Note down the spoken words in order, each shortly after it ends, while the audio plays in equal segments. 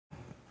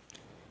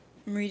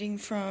I'm reading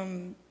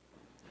from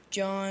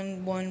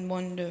John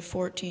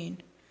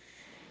 1:1-14.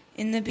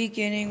 In the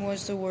beginning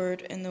was the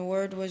Word, and the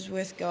Word was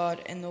with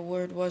God, and the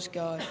Word was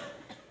God.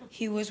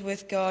 He was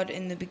with God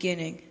in the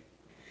beginning.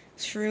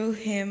 Through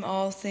him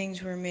all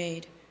things were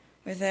made.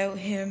 Without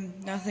him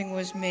nothing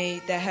was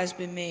made that has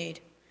been made.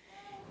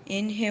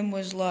 In him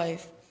was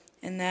life,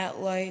 and that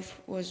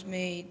life was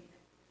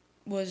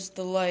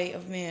the light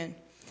of man.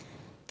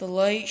 The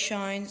light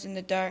shines in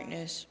the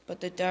darkness,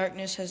 but the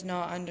darkness has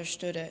not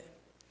understood it.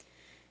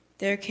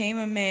 There came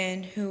a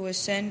man who was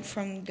sent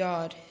from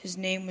God. His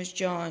name was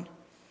John.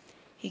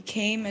 He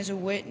came as a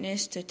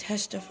witness to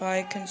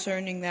testify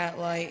concerning that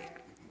light,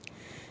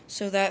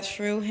 so that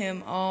through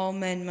him all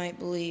men might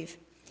believe.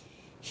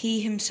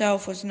 He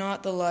himself was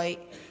not the light.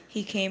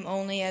 He came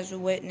only as a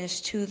witness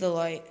to the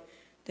light.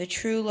 The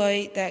true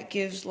light that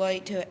gives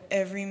light to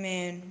every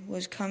man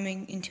was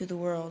coming into the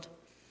world.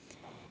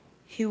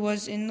 He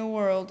was in the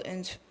world,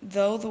 and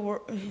though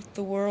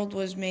the world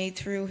was made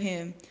through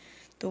him,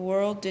 the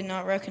world did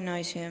not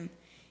recognize him.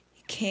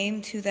 He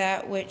came to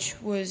that which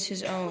was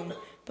his own,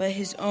 but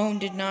his own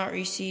did not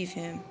receive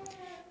him.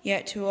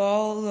 Yet to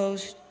all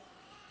those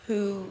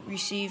who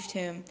received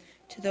him,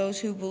 to those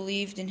who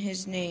believed in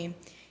his name,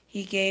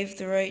 he gave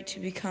the right to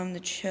become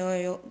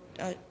children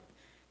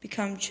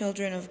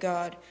of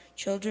God,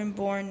 children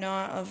born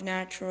not of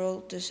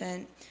natural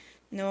descent,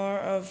 nor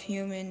of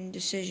human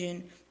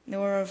decision,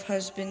 nor of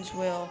husband's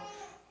will,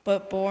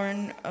 but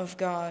born of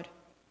God.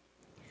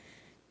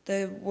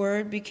 The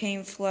Word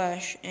became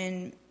flesh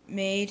and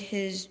made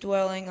his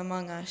dwelling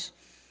among us.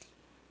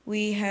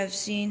 We have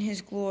seen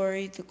his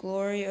glory, the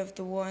glory of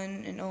the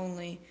one and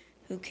only,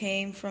 who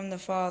came from the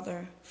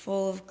Father,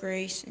 full of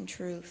grace and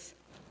truth.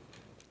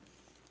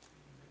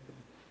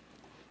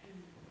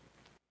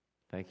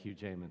 Thank you,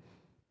 Jamin.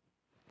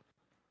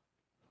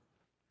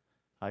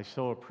 I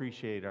so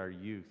appreciate our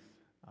youth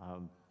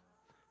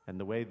and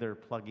the way they're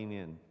plugging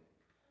in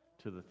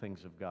to the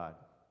things of God.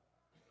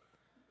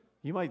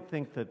 You might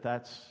think that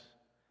that's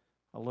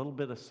a little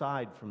bit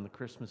aside from the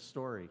Christmas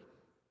story.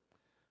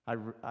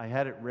 I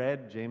had it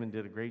read. Jamin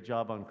did a great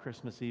job on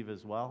Christmas Eve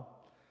as well.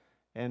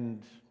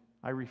 And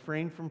I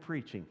refrained from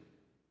preaching.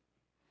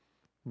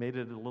 Made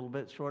it a little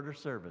bit shorter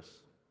service.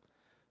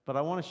 But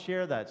I want to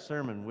share that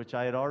sermon, which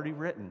I had already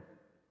written.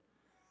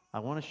 I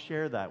want to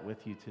share that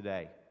with you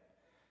today.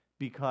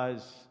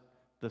 Because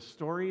the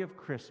story of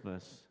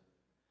Christmas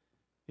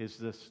is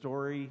the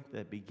story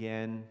that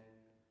began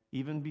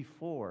even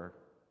bore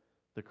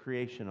the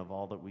creation of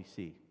all that we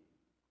see.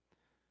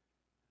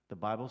 The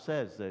Bible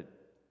says that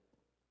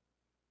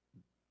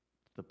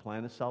the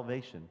plan of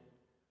salvation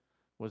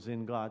was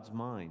in God's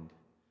mind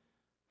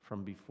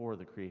from before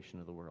the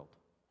creation of the world.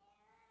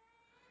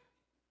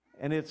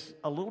 And it's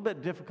a little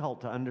bit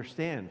difficult to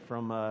understand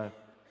from a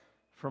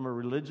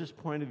religious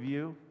point of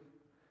view.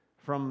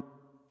 From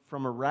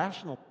a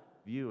rational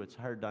view, it's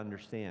hard to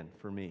understand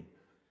for me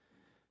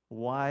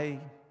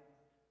why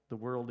the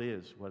world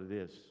is what it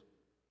is,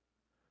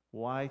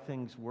 why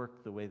things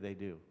work the way they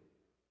do.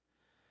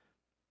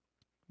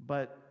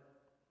 But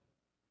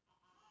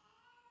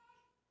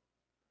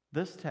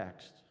this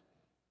text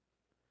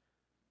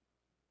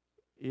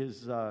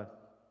is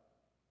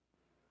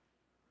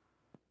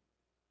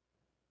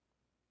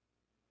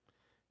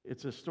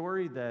it's a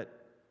story that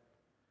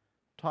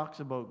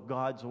talks about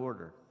God's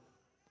order.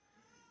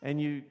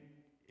 And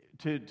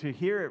to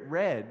hear it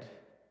read,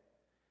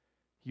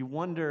 you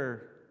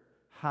wonder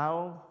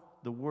how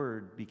the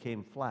Word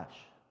became flesh.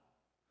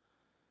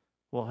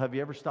 Well, have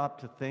you ever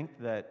stopped to think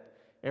that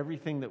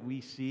everything that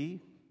we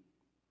see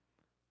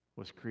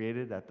was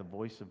created at the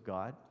voice of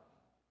God?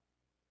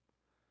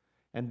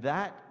 And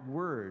that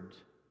word,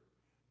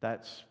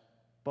 that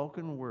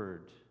spoken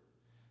word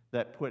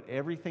that put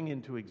everything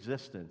into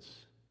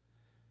existence,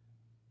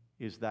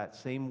 is that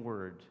same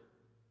word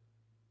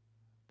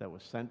that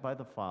was sent by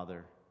the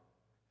Father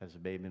as a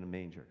babe in a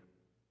manger.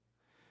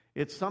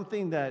 It's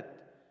something that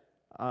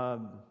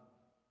man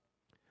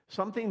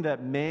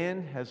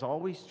has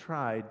always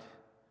tried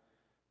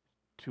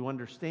to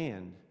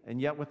understand, and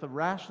yet with a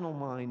rational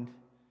mind,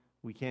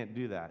 we can't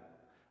do that.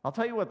 I'll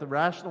tell you what the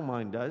rational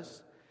mind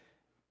does.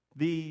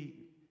 The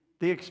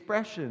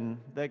expression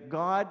that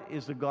God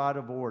is a God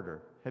of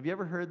order. Have you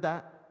ever heard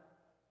that?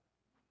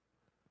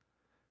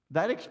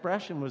 That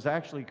expression was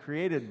actually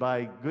created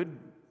by good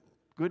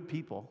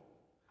people.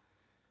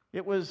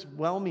 It was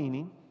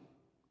well-meaning.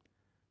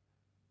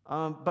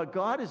 But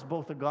God is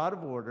both a God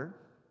of order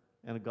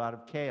and a God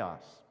of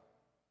chaos.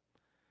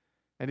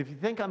 And if you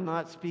think I'm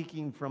not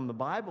speaking from the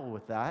Bible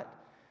with that,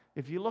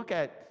 if you look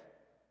at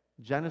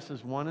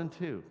Genesis 1 and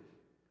 2,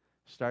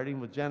 starting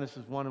with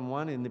Genesis 1 and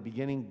 1, in the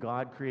beginning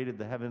God created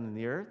the heaven and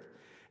the earth.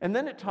 And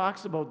then it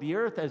talks about the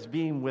earth as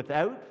being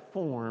without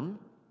form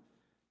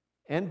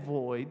and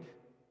void,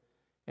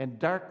 and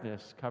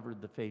darkness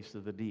covered the face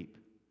of the deep.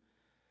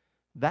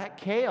 That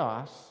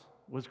chaos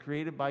was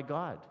created by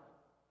God.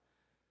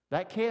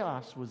 That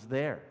chaos was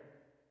there.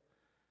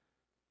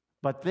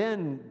 But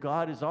then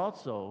God is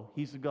also,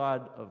 He's a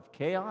God of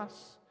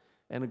chaos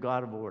and a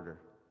God of order.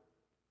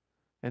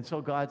 And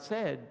so God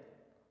said,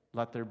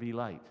 let there be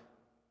light.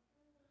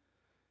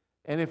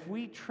 And if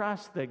we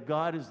trust that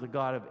God is the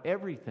God of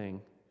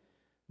everything,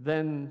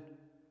 then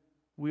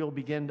we'll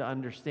begin to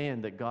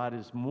understand that God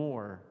is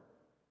more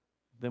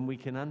than we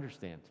can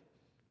understand.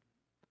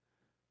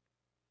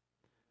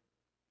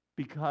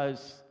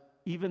 Because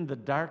even the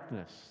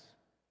darkness,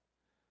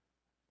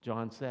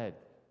 John said,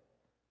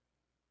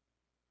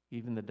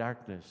 even the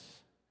darkness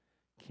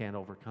can't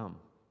overcome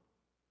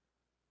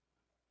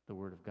the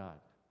Word of God.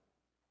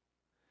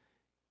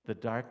 The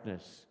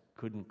darkness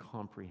couldn't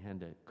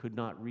comprehend it, could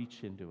not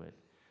reach into it.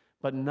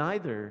 But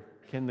neither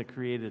can the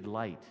created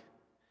light,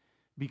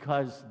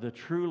 because the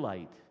true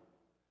light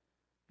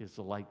is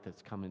the light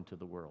that's come into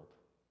the world.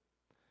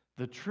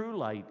 The true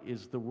light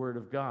is the Word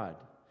of God.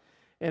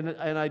 And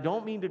I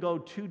don't mean to go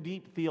too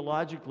deep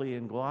theologically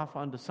and go off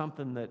onto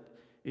something that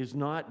is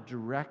not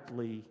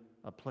directly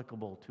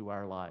applicable to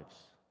our lives.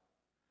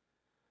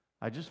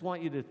 I just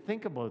want you to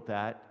think about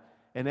that,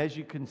 and as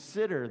you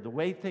consider the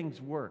way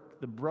things work,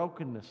 the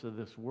brokenness of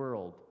this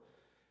world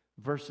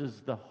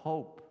versus the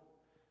hope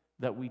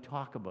that we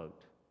talk about,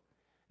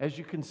 as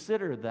you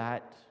consider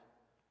that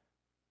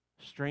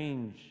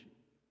strange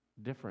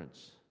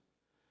difference,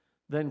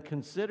 then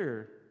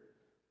consider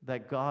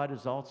that God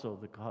is also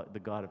the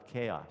God of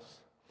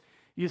chaos.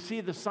 You see,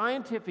 the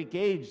scientific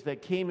age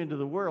that came into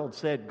the world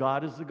said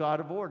God is the God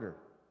of order.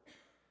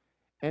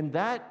 And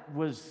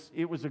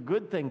it was a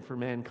good thing for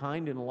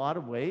mankind in a lot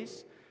of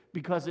ways,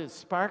 because it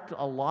sparked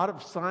a lot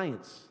of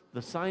science,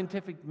 the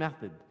scientific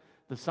method,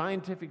 the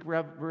scientific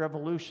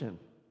revolution.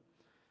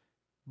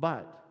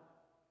 But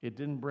it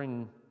didn't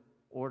bring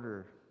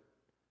order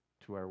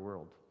to our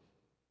world.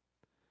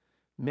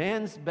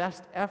 Man's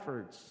best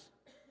efforts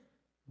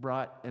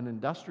brought an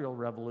industrial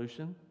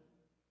revolution,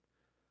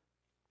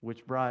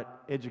 which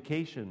brought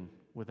education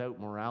without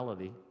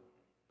morality.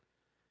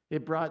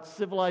 It brought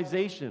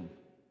civilization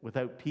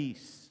without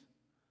peace.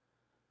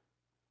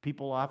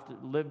 People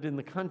often lived in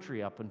the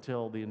country up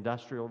until the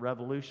Industrial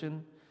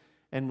Revolution,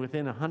 and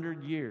within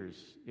 100 years,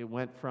 it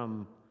went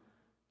from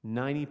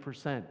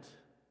 90%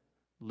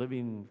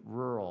 living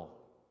rural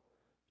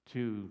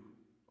to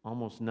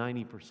almost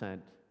 90%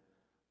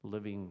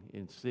 living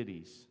in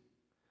cities.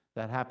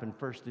 That happened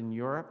first in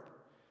Europe,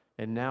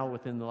 and now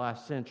within the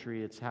last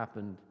century, it's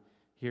happened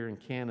here in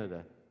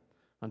Canada,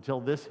 until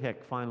this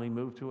hick finally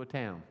moved to a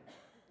town.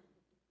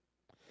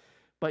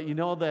 But you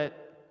know that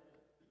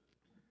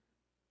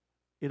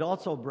it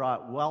also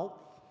brought wealth,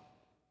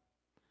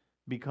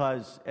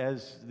 because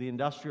as the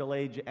industrial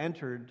age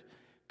entered,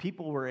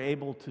 people were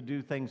able to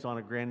do things on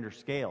a grander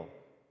scale.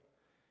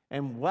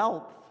 And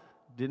wealth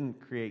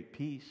didn't create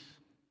peace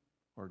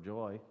or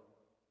joy.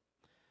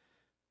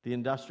 The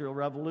Industrial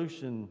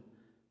Revolution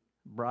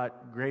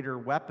brought greater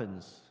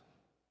weapons,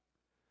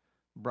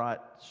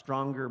 brought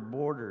stronger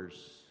borders,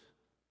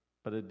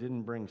 but it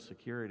didn't bring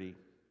security,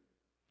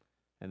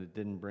 and it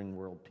didn't bring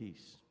world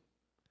peace.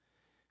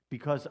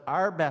 Because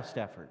our best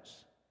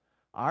efforts,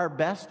 our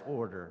best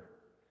order,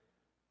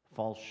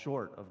 falls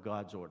short of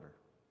God's order.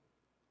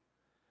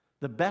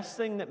 The best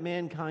thing that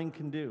mankind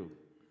can do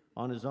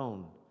on his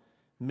own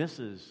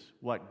misses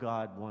what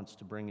God wants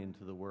to bring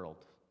into the world.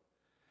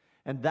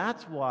 And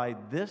that's why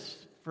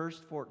this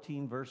first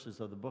 14 verses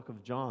of the book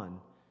of John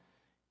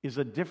is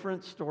a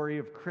different story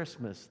of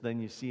Christmas than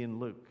you see in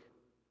Luke.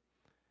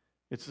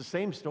 It's the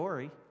same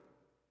story.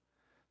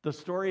 The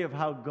story of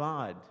how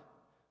God,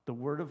 the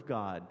Word of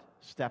God,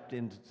 stepped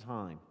into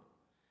time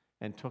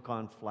and took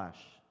on flesh.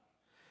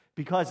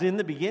 Because in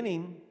the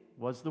beginning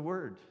was the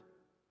Word.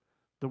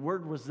 The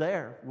Word was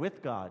there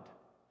with God.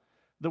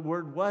 The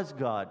Word was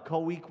God,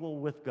 co-equal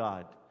with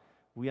God.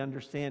 We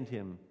understand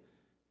Him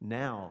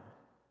now.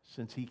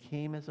 Since He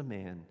came as a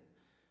man,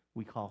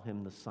 we call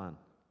Him the Son.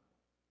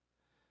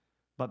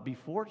 But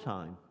before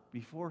time,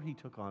 before He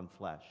took on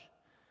flesh,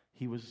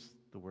 He was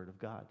the Word of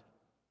God.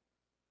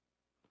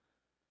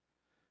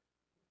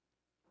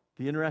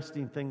 The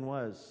interesting thing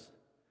was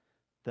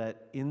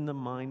that in the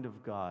mind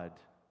of God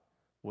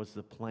was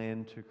the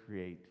plan to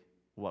create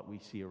what we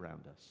see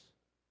around us.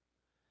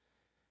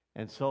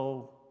 And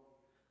so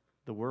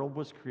the world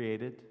was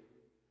created,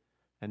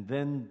 and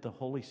then the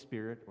Holy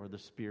Spirit, or the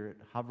Spirit,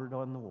 hovered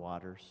on the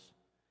waters,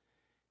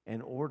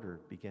 and order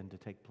began to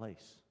take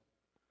place.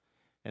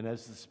 And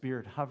as the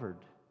Spirit hovered,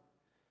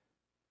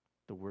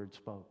 the Word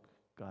spoke.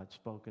 God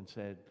spoke and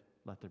said,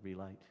 "Let there be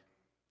light."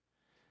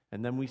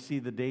 And then we see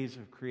the days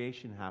of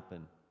creation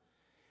happen.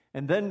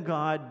 And then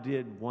God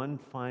did one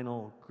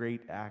final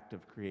great act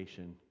of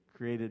creation,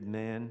 created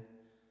man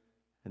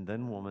and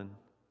then woman,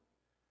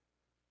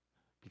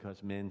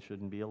 because men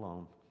shouldn't be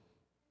alone.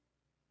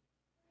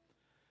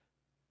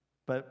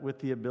 But with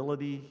the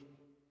ability,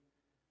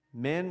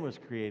 man was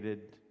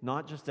created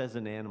not just as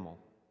an animal,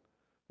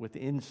 with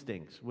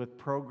instincts, with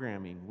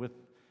programming, with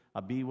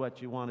a be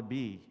what you want to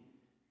be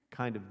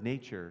kind of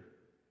nature,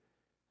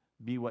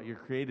 be what you're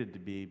created to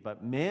be.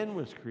 But man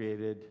was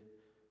created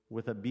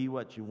with a be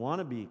what you want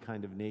to be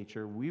kind of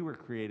nature. We were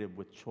created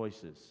with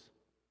choices.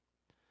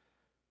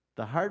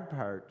 The hard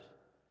part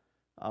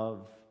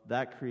of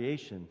that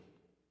creation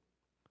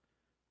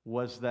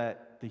was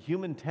that the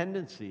human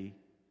tendency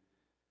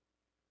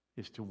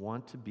is to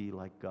want to be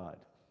like God.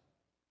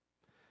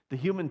 The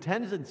human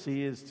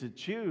tendency is to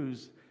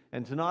choose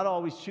and to not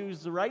always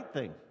choose the right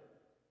thing.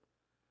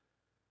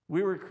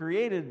 We were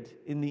created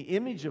in the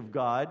image of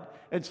God,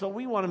 and so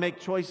we want to make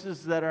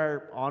choices that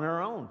are on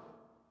our own,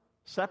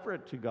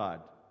 separate to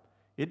God.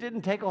 It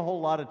didn't take a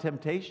whole lot of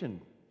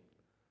temptation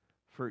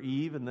for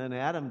Eve and then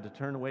Adam to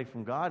turn away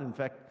from God. In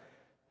fact,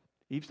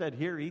 Eve said,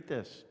 "Here, eat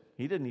this."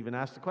 He didn't even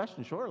ask the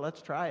question. "Sure,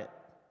 let's try it."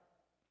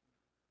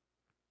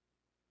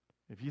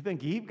 If you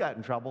think Eve got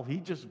in trouble, he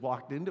just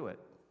walked into it.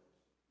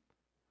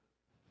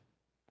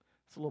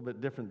 It's a little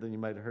bit different than you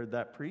might have heard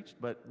that preached,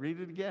 but read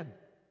it again.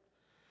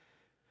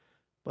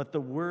 But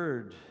the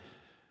Word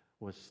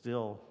was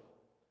still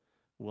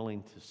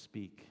willing to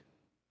speak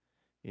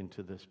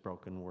into this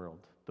broken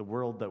world, the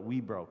world that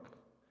we broke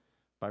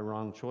by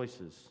wrong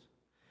choices.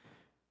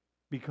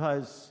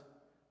 Because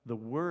the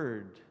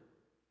Word,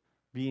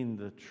 being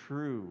the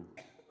true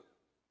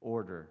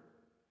order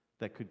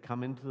that could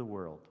come into the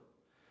world,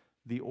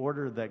 the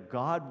order that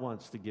God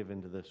wants to give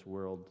into this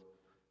world,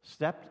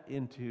 stepped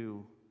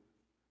into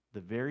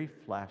the very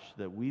flesh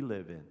that we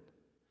live in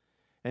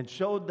and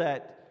showed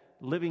that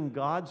living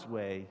God's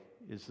way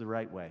is the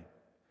right way.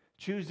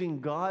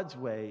 Choosing God's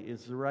way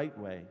is the right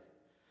way.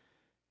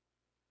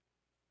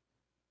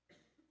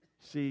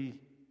 See,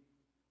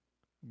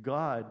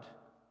 God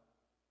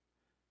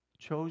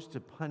chose to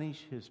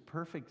punish his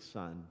perfect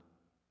Son,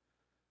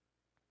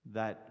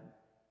 that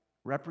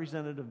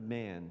representative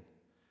man,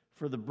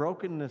 for the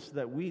brokenness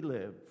that we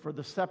live, for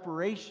the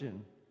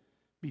separation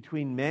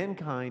between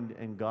mankind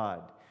and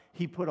God.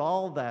 He put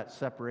all that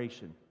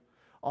separation,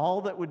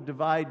 all that would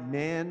divide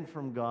man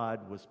from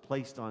God, was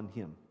placed on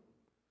him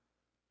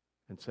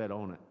and said,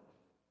 "Own it."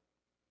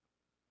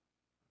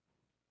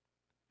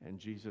 And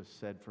Jesus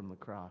said from the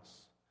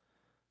cross,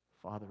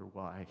 "Father,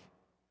 why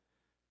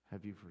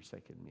have you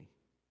forsaken me?"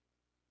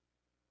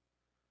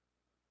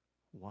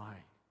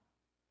 Why?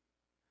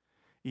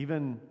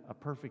 Even a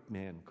perfect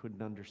man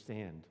couldn't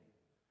understand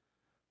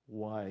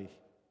why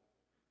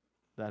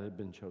that had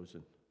been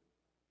chosen,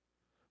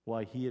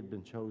 why he had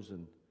been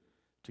chosen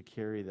to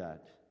carry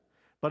that.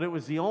 But it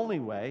was the only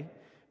way,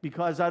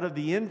 because out of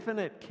the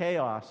infinite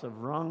chaos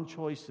of wrong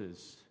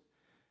choices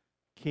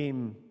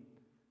came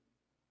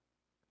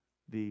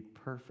the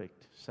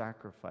perfect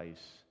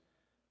sacrifice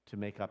to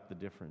make up the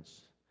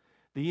difference.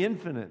 The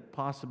infinite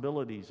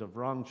possibilities of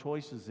wrong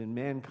choices in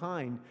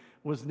mankind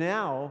was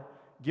now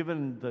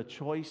given the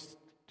choice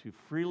to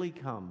freely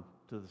come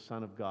to the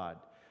Son of God,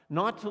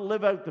 not to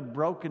live out the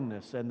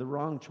brokenness and the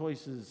wrong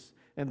choices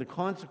and the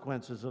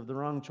consequences of the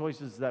wrong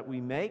choices that we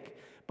make,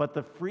 but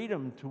the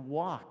freedom to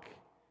walk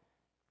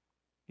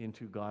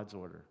into God's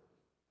order,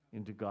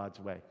 into God's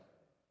way.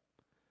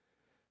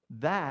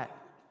 That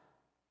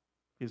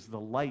is the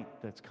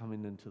light that's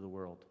coming into the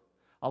world.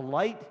 A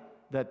light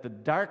that the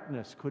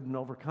darkness couldn't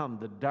overcome,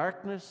 the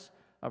darkness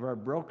of our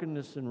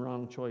brokenness and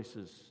wrong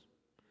choices.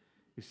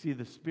 You see,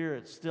 the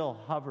Spirit still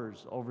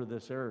hovers over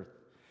this earth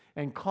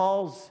and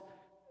calls,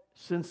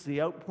 since the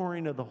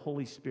outpouring of the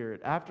Holy Spirit,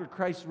 after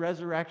Christ's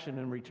resurrection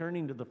and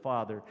returning to the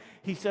Father,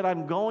 he said,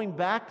 "I'm going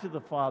back to the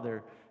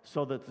Father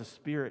so that the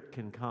Spirit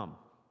can come."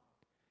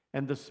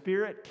 And the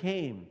Spirit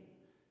came,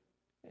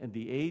 and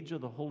the age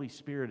of the Holy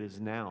Spirit is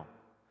now.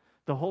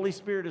 The Holy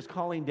Spirit is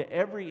calling to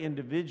every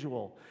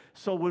individual.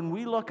 So when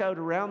we look out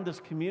around this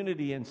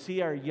community and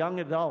see our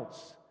young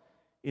adults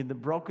in the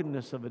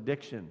brokenness of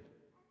addiction,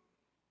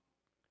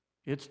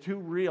 it's too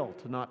real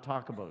to not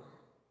talk about.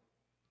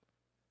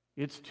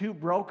 It's too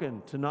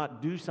broken to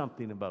not do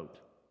something about.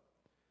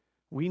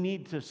 We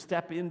need to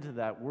step into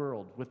that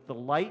world with the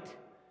light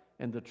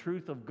and the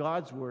truth of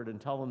God's Word and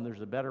tell them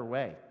there's a better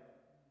way.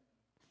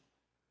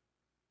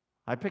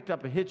 I picked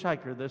up a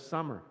hitchhiker this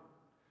summer.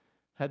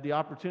 Had the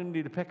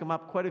opportunity to pick him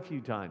up quite a few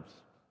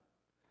times.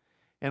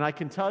 And I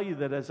can tell you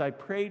that as I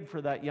prayed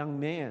for that young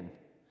man,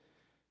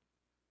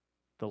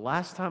 the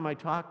last time I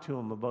talked to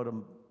him, about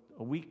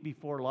a week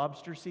before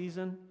lobster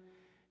season,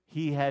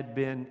 he had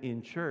been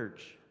in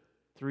church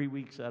 3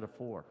 weeks out of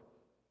 4.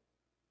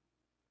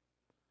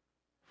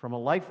 From a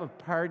life of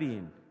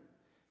partying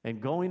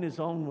and going his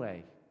own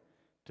way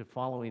to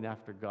following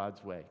after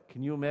God's way.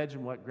 Can you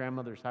imagine what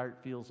grandmother's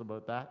heart feels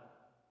about that?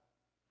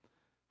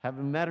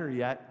 Haven't met her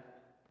yet,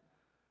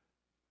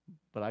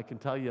 but I can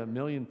tell you a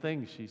million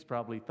things she's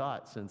probably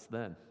thought since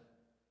then.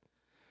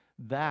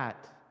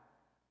 That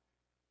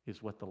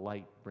is what the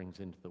light brings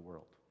into the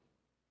world.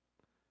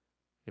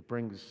 It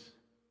brings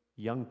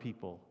young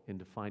people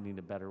into finding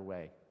a better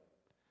way.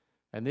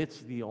 And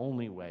it's the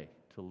only way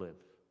to live.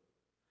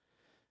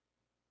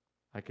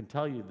 I can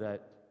tell you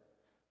that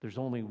there's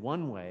only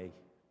one way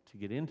to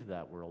get into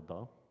that world,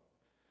 though.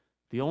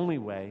 The only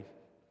way,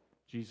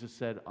 Jesus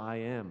said, "I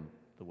am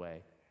the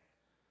way,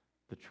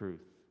 the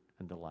truth,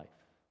 and the life."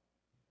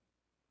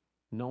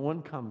 No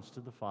one comes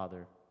to the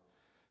Father.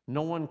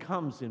 No one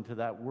comes into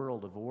that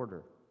world of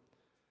order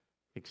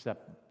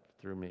except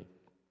through me.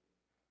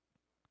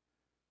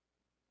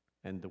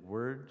 And the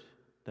Word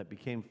that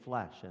became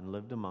flesh and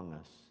lived among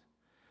us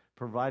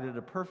provided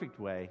a perfect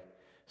way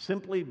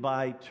simply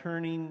by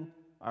turning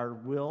our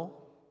will,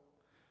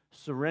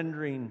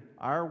 surrendering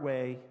our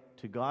way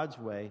to God's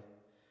way.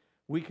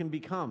 We can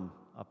become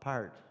a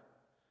part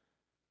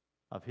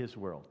of His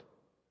world.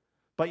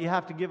 But you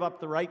have to give up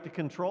the right to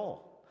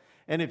control.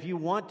 And if you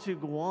want to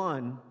go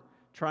on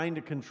trying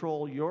to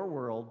control your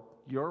world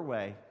your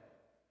way,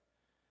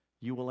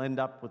 you will end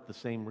up with the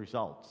same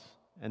results.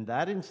 And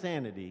that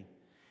insanity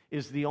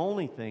is the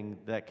only thing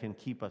that can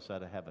keep us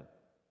out of heaven.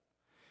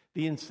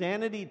 The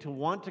insanity to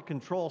want to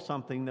control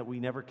something that we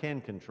never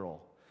can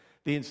control.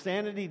 The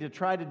insanity to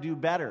try to do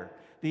better.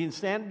 The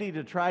insanity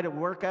to try to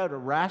work out a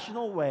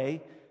rational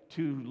way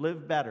to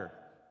live better.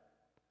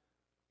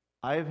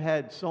 I've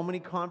had so many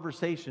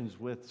conversations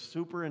with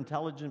super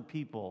intelligent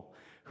people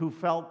who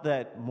felt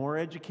that more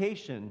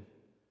education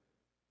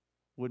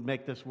would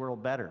make this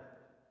world better.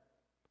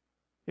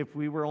 If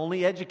we were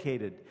only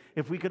educated,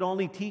 if we could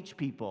only teach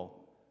people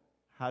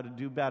how to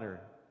do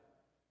better.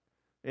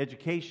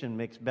 Education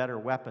makes better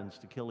weapons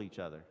to kill each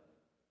other.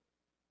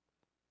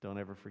 Don't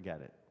ever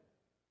forget it.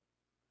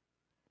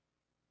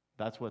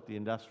 That's what the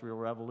Industrial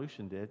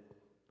Revolution did.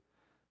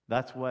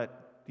 That's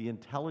what the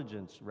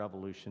intelligence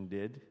revolution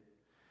did.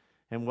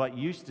 And what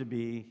used to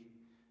be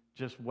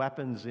just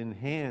weapons in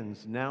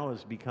hands now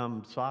has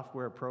become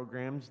software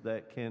programs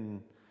that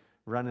can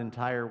run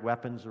entire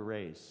weapons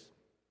arrays.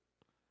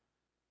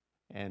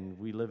 And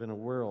we live in a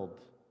world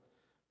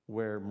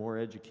where more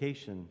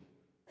education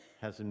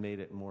hasn't made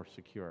it more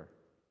secure.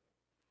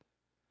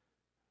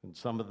 And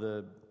some of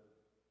the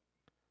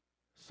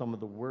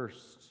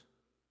worst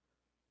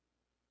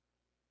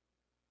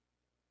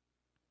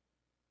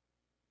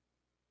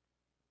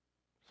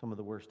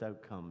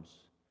outcomes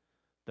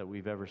that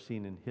we've ever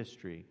seen in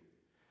history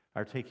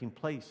are taking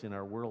place in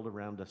our world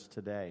around us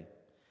today.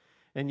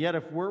 And yet,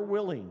 if we're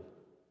willing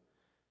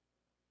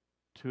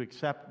to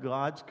accept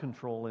God's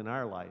control in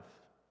our life,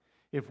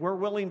 if we're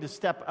willing to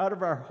step out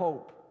of our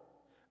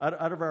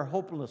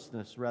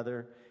hopelessness,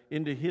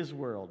 into His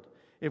world,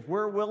 if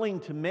we're willing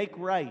to make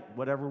right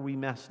whatever we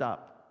messed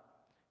up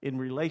in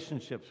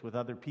relationships with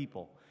other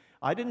people.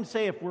 I didn't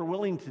say if we're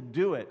willing to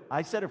do it.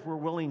 I said if we're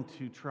willing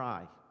to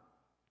try.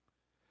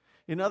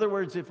 In other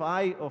words, if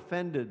I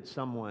offended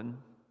someone,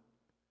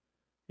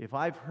 if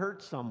I've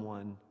hurt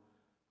someone,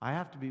 I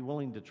have to be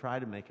willing to try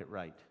to make it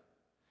right.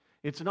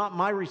 It's not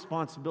my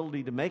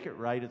responsibility to make it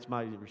right. It's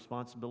my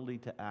responsibility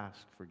to ask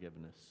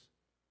forgiveness.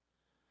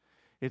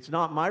 It's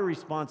not my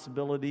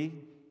responsibility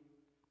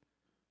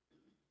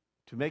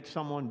to make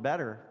someone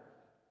better.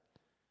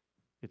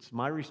 It's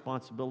my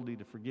responsibility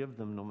to forgive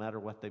them no matter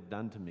what they've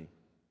done to me.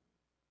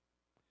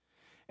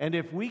 And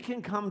if we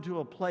can come to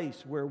a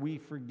place where we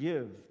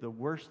forgive the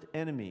worst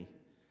enemy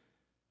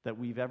that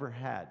we've ever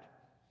had,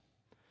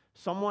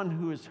 someone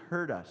who has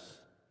hurt us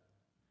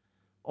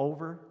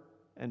over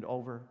and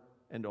over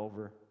and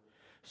over,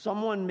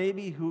 someone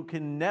maybe who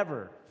can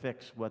never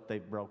fix what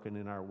they've broken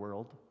in our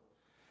world,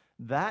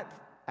 that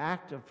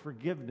act of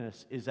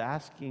forgiveness is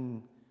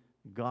asking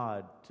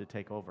God to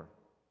take over.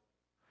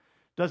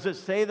 Does it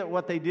say that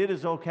what they did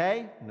is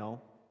okay?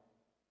 No.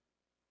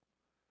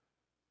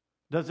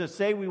 Does it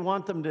say we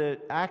want them to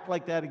act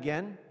like that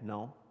again?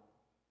 No.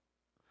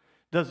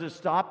 Does it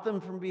stop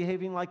them from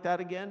behaving like that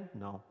again?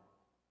 No.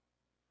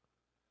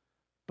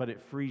 But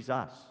it frees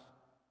us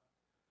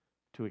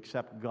to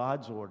accept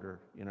God's order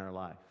in our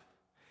life.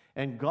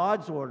 And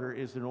God's order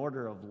is an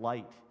order of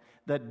light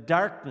that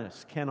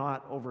darkness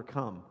cannot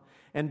overcome.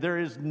 And there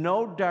is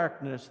no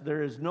darkness,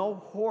 there is no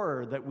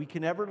horror that we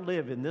can ever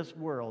live in this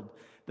world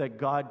that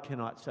God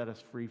cannot set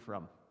us free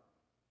from.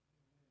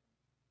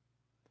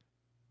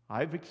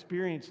 I've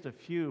experienced a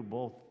few,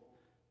 both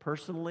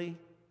personally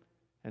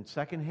and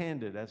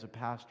second-handed as a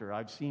pastor.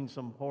 I've seen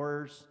some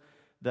horrors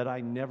that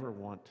I never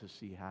want to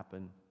see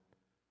happen.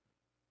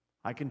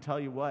 I can tell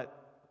you what,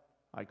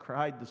 I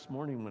cried this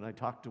morning when I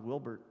talked to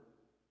Wilbert.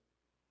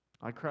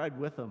 I cried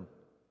with him.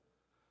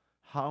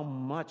 How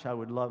much I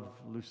would love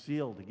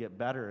Lucille to get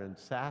better and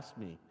sass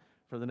me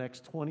for the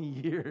next 20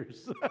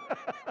 years.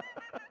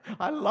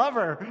 I love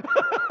her.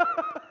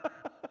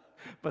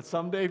 But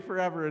someday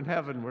forever in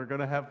heaven, we're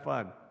going to have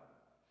fun.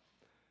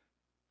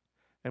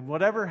 And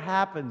whatever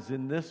happens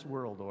in this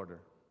world order,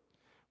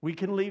 we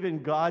can leave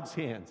in God's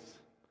hands.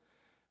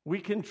 We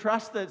can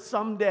trust that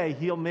someday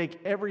He'll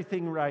make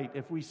everything right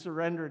if we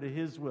surrender to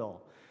His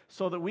will,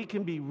 so that we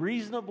can be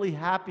reasonably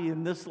happy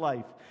in this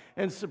life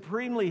and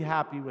supremely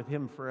happy with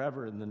Him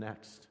forever in the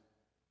next.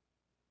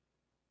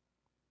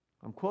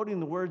 I'm quoting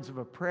the words of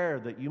a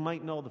prayer that you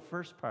might know the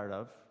first part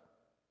of.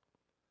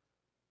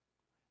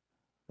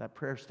 That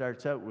prayer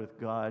starts out with,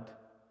 God,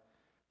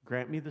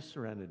 grant me the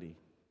serenity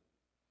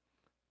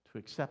to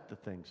accept the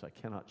things I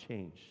cannot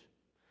change,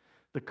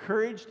 the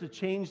courage to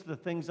change the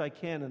things I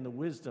can, and the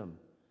wisdom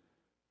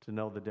to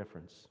know the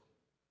difference.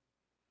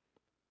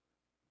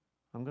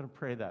 I'm going to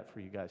pray that for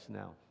you guys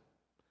now.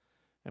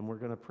 And we're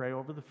going to pray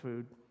over the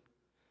food.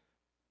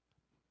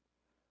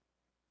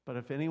 But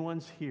if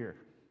anyone's here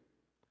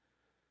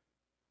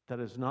that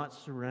has not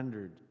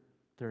surrendered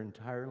their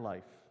entire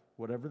life,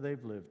 whatever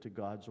they've lived, to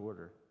God's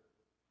order,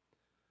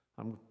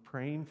 I'm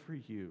praying for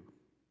you.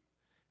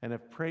 And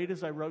have prayed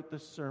as I wrote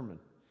this sermon,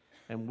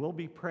 and will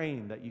be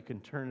praying that you can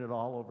turn it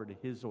all over to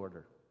His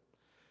order.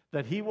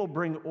 That He will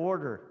bring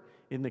order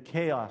in the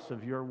chaos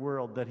of your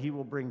world. That He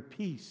will bring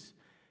peace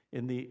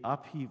in the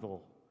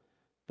upheaval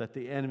that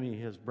the enemy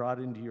has brought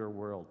into your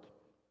world.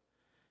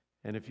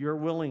 And if you're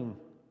willing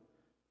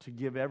to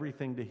give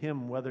everything to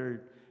Him,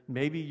 whether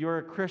maybe you're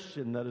a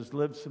Christian that has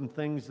lived some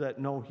things that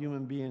no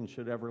human being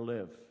should ever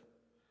live,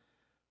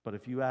 but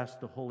if you ask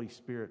the Holy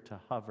Spirit to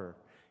hover,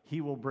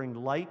 He will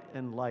bring light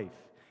and life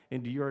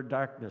into your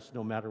darkness,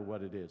 no matter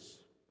what it is.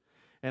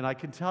 And I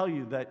can tell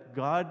you that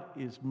God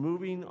is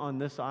moving on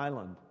this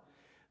island.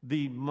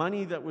 The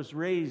money that was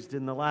raised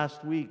in the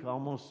last week,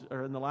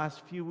 in the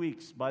last few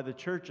weeks by the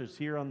churches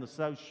here on the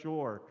South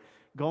Shore,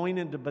 going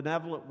into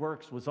benevolent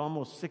works was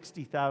almost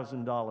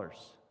 $60,000.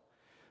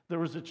 There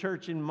was a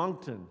church in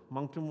Moncton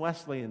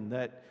Wesleyan,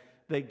 that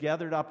they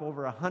gathered up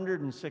over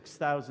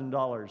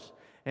 $106,000.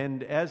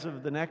 And as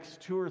of the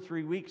next 2 or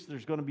 3 weeks,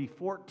 there's going to be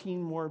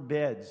 14 more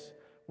beds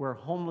where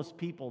homeless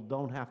people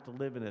don't have to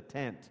live in a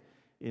tent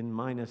in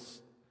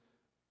minus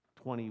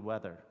 20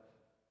 weather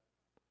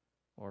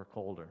or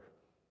colder.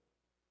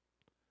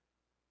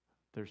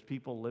 There's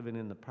people living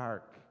in the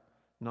park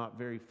not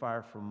very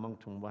far from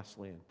Moncton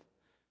Wesleyan,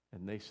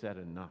 and they said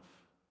enough.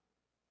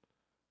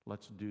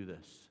 Let's do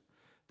this.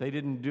 They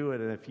didn't do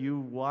it, and if you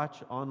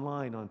watch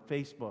online on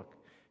Facebook,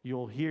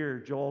 you'll hear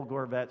Joel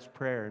Gorvet's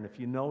prayer. And if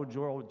you know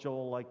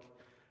Joel like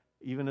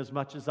even as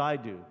much as I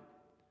do,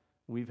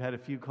 we've had a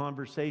few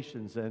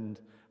conversations, and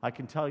I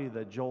can tell you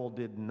that Joel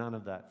did none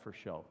of that for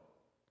show.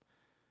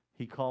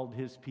 He called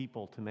his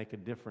people to make a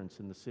difference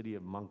in the city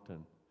of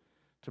Moncton,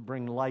 to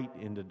bring light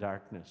into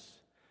darkness,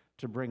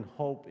 to bring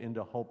hope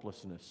into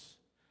hopelessness.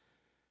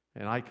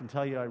 And I can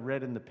tell you, I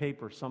read in the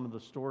paper some of the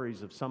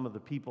stories of some of the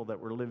people that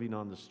were living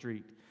on the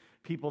street,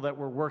 people that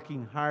were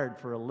working hard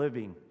for a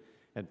living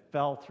and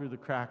fell through the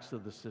cracks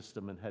of the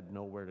system and had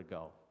nowhere to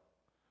go.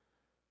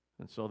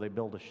 And so they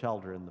built a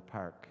shelter in the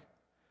park,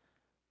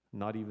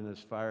 not even as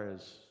far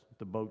as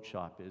the boat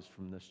shop is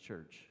from this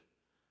church,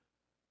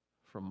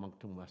 from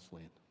Moncton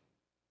Wesleyan.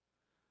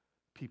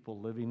 People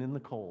living in the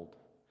cold.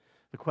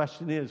 The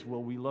question is,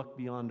 will we look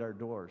beyond our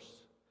doors?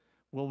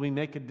 Will we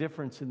make a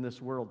difference in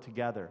this world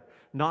together?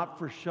 Not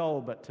for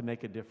show, but to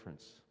make a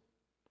difference.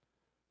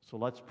 So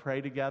let's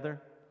pray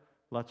together.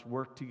 Let's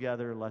work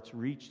together. Let's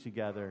reach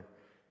together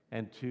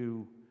and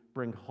to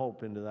bring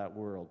hope into that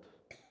world.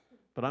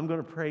 But I'm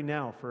going to pray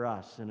now for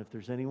us. And if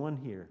there's anyone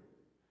here,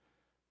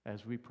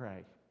 as we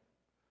pray,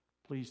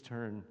 please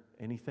turn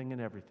anything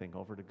and everything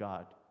over to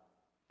God.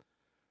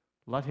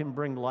 Let Him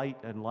bring light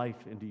and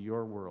life into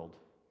your world.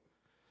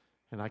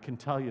 And I can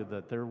tell you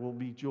that there will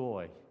be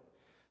joy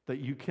that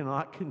you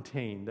cannot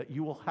contain, that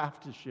you will have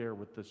to share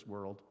with this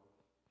world.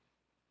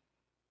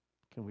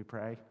 Can we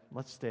pray?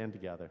 Let's stand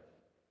together.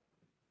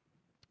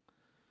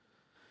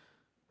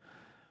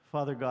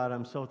 Father God,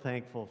 I'm so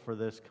thankful for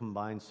this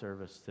combined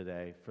service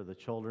today, for the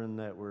children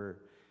that were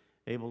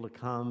able to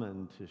come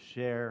and to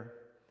share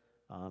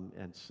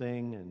and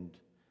sing and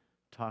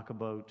talk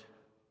about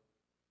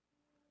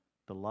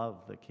the love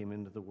that came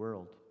into the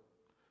world.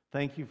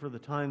 Thank you for the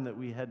time that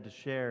we had to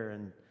share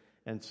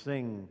and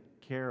sing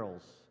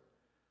carols,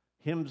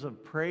 hymns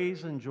of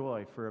praise and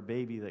joy for a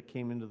baby that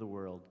came into the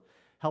world.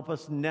 Help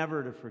us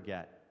never to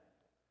forget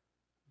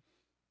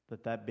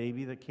that that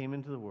baby that came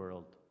into the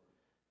world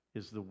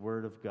is the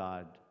Word of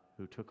God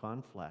who took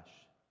on flesh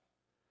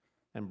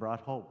and brought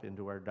hope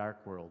into our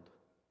dark world.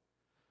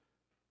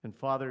 And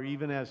Father,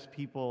 even as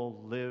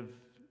people live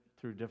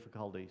through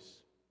difficulties,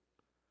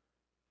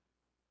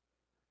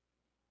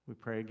 we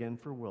pray again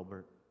for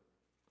Wilbert.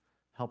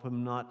 Help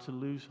him not to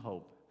lose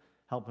hope.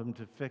 Help him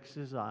to fix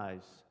his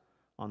eyes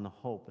on the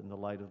hope and the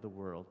light of the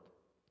world.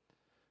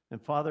 And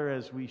Father,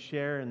 as we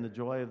share in the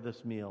joy of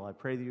this meal, I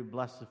pray that you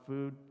bless the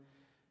food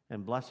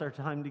and bless our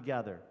time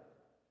together.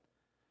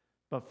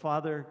 But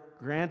Father,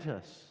 grant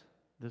us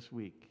this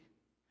week,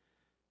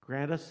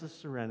 grant us the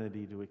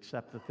serenity to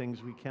accept the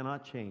things we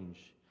cannot change,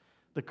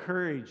 the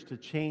courage to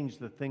change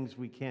the things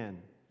we can,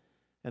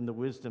 and the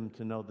wisdom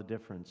to know the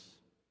difference,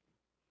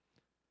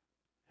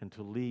 and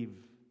to leave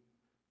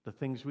the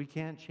things we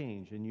can't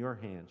change in your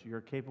hands,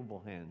 your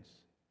capable hands.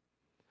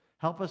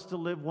 Help us to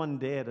live one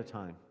day at a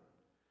time,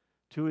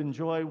 to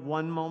enjoy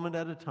one moment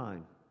at a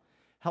time.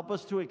 Help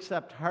us to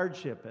accept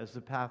hardship as the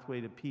pathway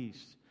to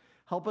peace.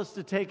 Help us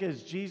to take,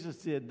 as Jesus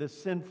did,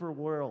 this sinful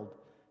world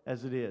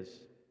as it is,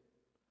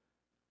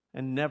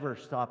 and never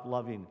stop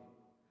loving,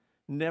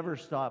 never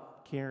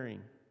stop caring,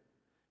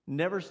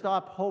 never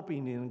stop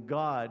hoping in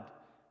God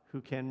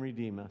who can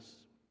redeem us.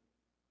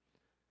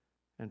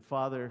 And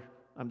Father,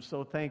 I'm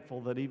so thankful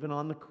that even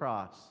on the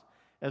cross,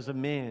 as a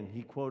man,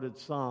 he quoted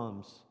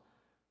Psalms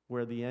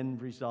where the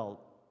end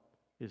result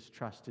is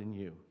trust in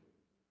you.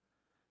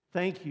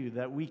 Thank you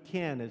that we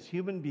can, as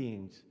human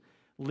beings,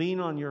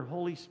 lean on your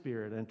Holy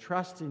Spirit and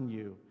trust in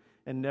you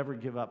and never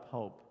give up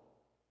hope.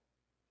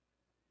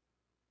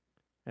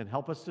 And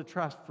help us to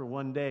trust for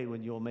one day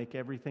when you'll make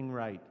everything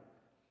right,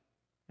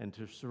 and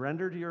to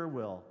surrender to your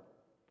will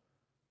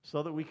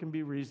so that we can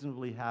be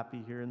reasonably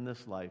happy here in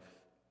this life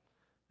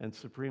and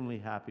supremely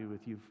happy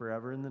with you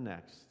forever in the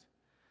next.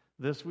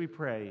 This we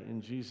pray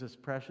in Jesus'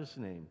 precious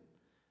name.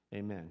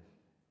 Amen.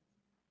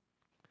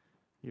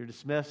 You're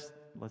dismissed.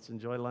 Let's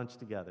enjoy lunch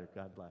together.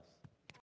 God bless.